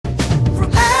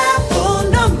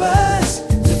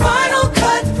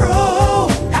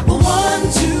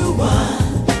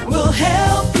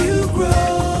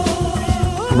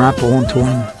from Apple on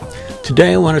Twin.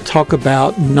 Today I want to talk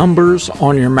about numbers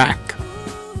on your Mac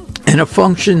and a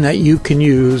function that you can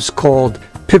use called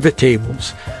pivot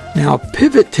tables. Now,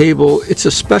 pivot table, it's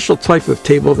a special type of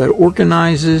table that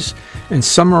organizes and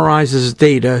summarizes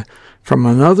data from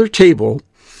another table,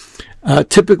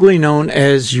 typically known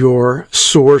as your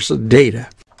source data.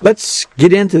 Let's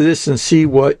get into this and see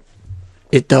what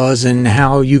it does and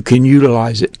how you can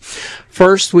utilize it.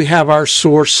 First, we have our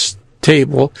source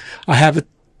table. I have a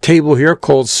table here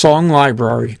called Song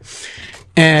Library,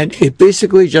 and it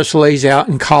basically just lays out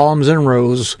in columns and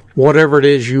rows whatever it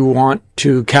is you want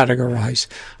to categorize.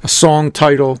 A song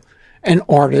title, an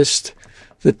artist,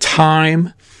 the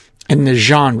time, and the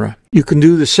genre. You can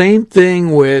do the same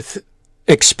thing with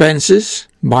expenses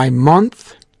by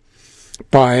month,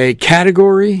 by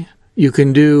category. You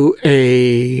can do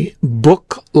a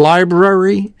book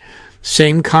library,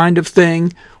 same kind of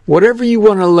thing. Whatever you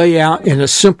want to lay out in a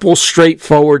simple,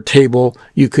 straightforward table,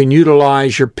 you can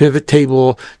utilize your pivot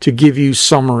table to give you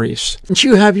summaries. Once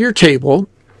you have your table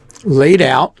laid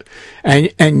out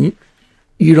and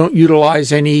you don't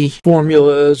utilize any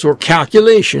formulas or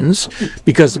calculations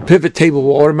because the pivot table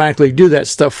will automatically do that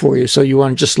stuff for you. So you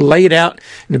want to just lay it out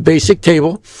in a basic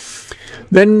table.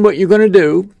 Then what you're going to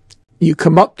do, you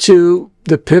come up to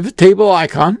the pivot table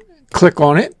icon, click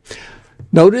on it.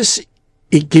 Notice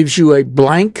it gives you a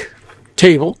blank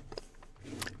table.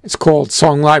 It's called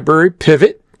Song Library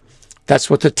Pivot. That's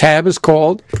what the tab is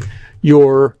called.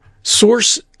 Your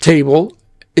source table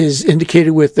is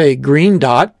indicated with a green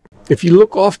dot. If you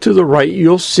look off to the right,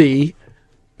 you'll see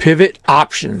pivot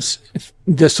options.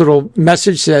 This little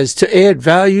message says to add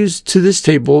values to this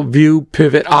table, view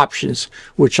pivot options,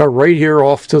 which are right here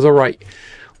off to the right.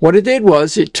 What it did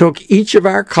was it took each of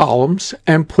our columns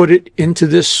and put it into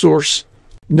this source.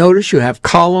 Notice you have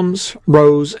columns,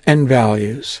 rows, and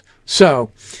values.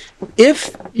 So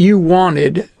if you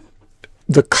wanted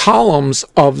the columns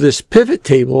of this pivot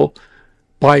table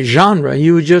by genre,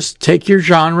 you would just take your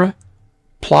genre,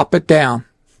 plop it down.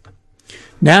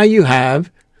 Now you have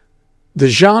the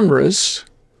genres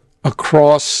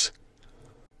across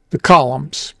the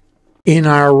columns. In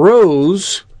our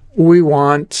rows, we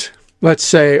want, let's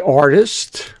say,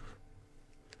 artist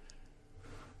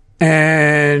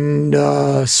and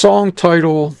song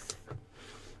title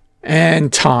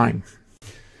and time.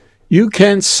 You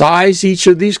can size each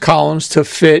of these columns to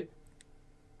fit.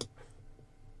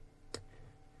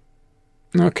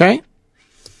 Okay?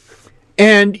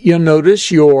 And you'll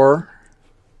notice your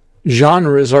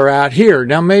genres are out here.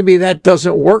 Now, maybe that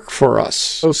doesn't work for us.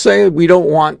 So say we don't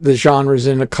want the genres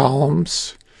in the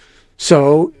columns.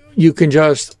 So you can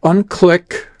just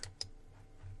unclick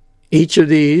each of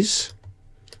these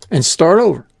and start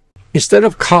over. Instead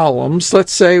of columns,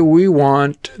 let's say we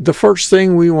want, the first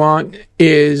thing we want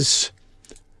is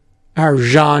our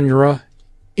genre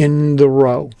in the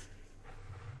row.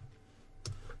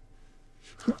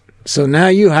 So now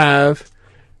you have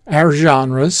our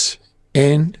genres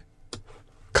in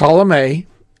column A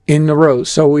in the rows.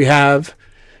 So we have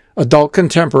adult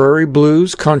contemporary,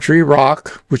 blues, country,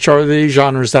 rock, which are the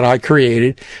genres that I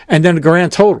created, and then the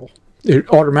grand total. It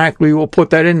automatically will put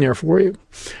that in there for you.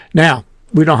 Now,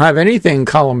 we don't have anything in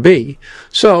column B.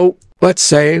 So let's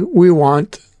say we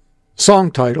want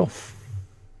song title.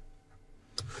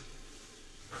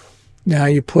 Now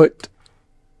you put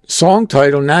song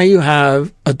title. Now you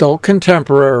have adult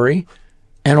contemporary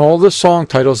and all the song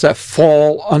titles that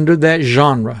fall under that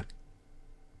genre.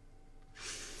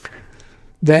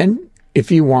 Then,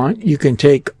 if you want, you can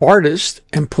take artist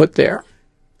and put there.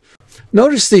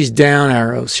 Notice these down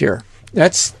arrows here.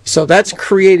 That's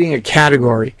creating a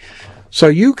category. So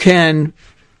you can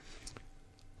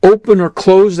open or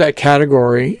close that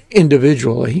category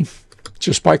individually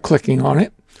just by clicking on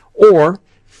it. Or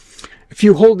if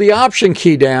you hold the Option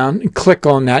key down and click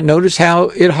on that, notice how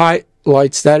it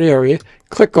highlights that area.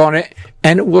 Click on it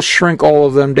and it will shrink all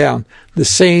of them down. The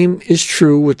same is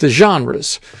true with the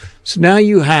genres. So now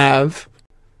you have,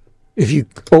 if you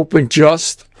open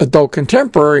just adult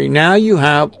contemporary, now you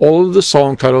have all of the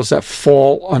song titles that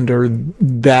fall under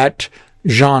that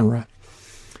genre.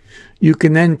 You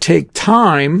can then take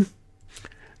time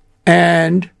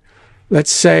and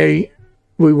let's say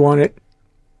we want it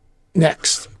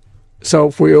next. So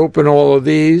if we open all of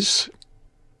these,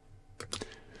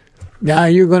 now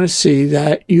you're going to see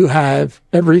that you have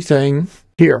everything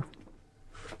here.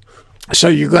 So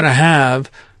you're going to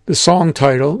have the song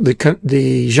title,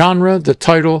 the genre, the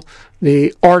title,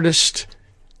 the artist,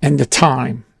 and the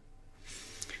time.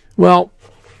 Well,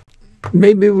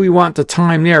 maybe we want the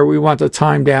time there. We want the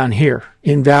time down here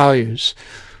in values.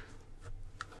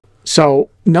 So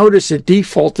notice it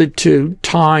defaulted to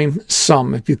time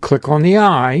sum. If you click on the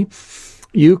eye,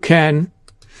 you can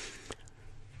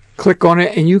click on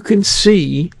it and you can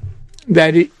see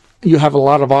that you have a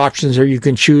lot of options there you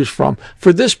can choose from.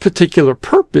 For this particular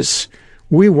purpose,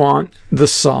 we want the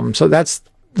sum, so that's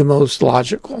the most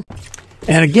logical.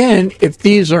 And again, if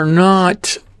these are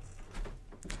not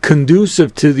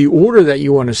conducive to the order that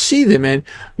you want to see them in,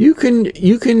 you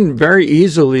can very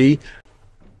easily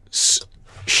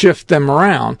shift them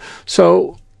around.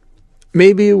 So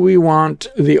maybe we want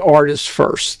the artist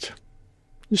first.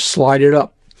 Just slide it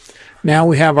up. Now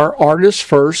we have our artist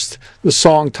first, the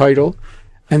song title,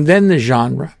 and then the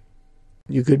genre.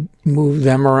 You could move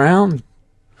them around.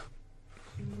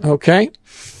 Okay?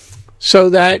 So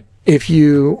that if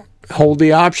you hold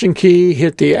the Option key,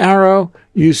 hit the arrow,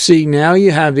 you see now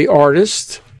you have the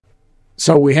artist.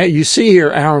 So you see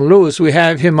here Aaron Lewis, we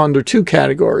have him under two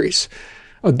categories,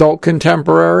 adult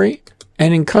contemporary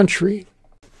and in country.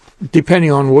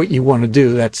 Depending on what you want to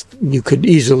do, you could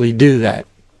easily do that.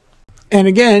 And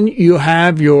again, you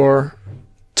have your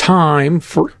time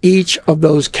for each of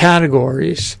those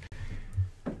categories.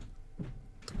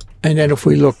 And then if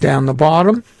we look down the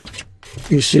bottom,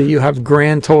 you see you have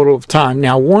grand total of time.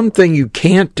 Now, one thing you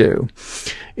can't do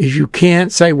is you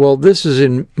can't say, well, this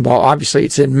is well, obviously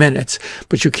it's in minutes,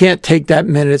 but you can't take that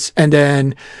minutes and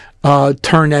then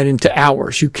turn that into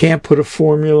hours. You can't put a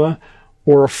formula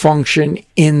or a function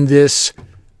in this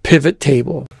pivot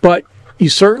table. But you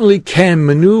certainly can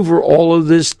maneuver all of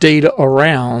this data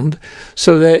around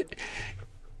so that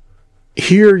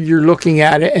here you're looking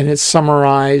at it and it's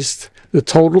summarized the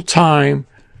total time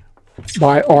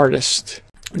by artist.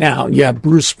 Now, you have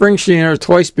Bruce Springsteen there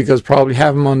twice because probably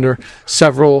have him under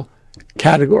several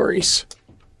categories.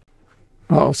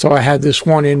 Oh, so I had this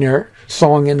one in there,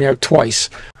 song in there twice.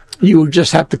 You would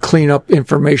just have to clean up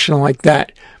information like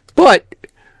that. But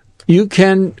you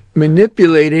can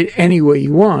manipulate it any way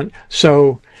you want.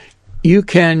 So you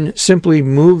can simply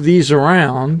move these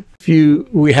around.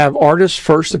 We have artist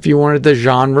first. If you wanted the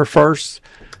genre first,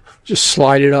 just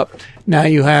slide it up. Now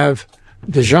you have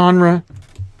the genre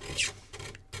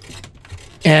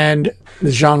and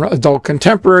the genre adult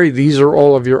contemporary. These are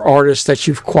all of your artists that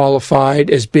you've qualified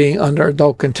as being under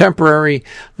adult contemporary.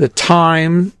 The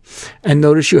time, and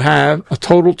notice you have a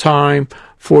total time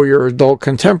for your adult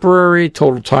contemporary,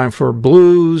 total time for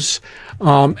blues.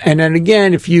 And then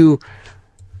again, if you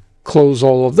close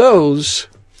all of those,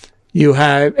 you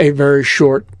have a very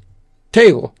short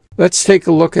table. Let's take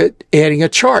a look at adding a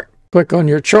chart. Click on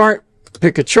your chart,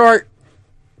 pick a chart,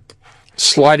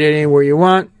 slide it anywhere you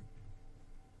want,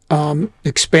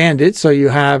 expand it so you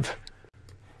have,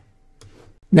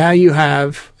 now you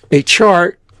have a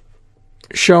chart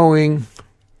showing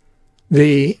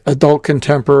the adult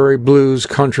contemporary, blues,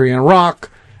 country, and rock,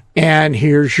 and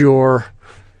here's your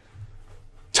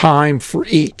time for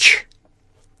each.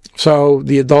 So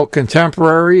the adult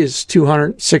contemporary is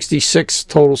 266,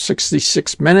 total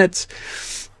 66 minutes.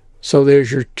 So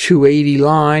there's your 280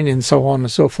 line and so on and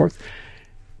so forth.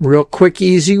 Real quick,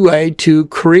 easy way to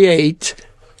create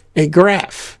a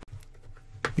graph.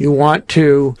 You want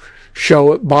to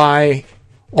show it by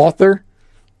author,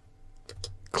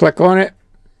 click on it,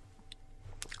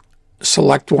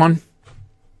 select one.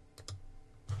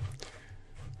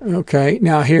 Okay,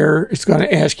 now here it's going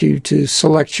to ask you to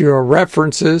select your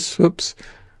references. Whoops.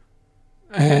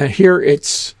 And here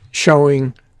it's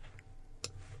showing,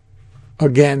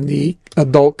 again, the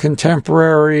adult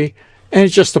contemporary, and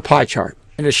it's just a pie chart.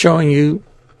 And it's showing you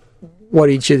what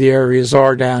each of the areas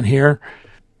are down here.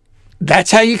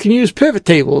 That's how you can use pivot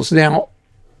tables. Now,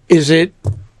 is it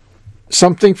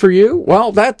something for you?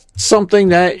 Well, that's something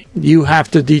that you have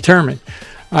to determine.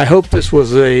 I hope this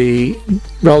was a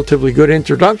relatively good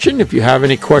introduction. If you have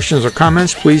any questions or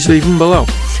comments, please leave them below.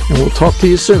 And we'll talk to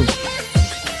you soon.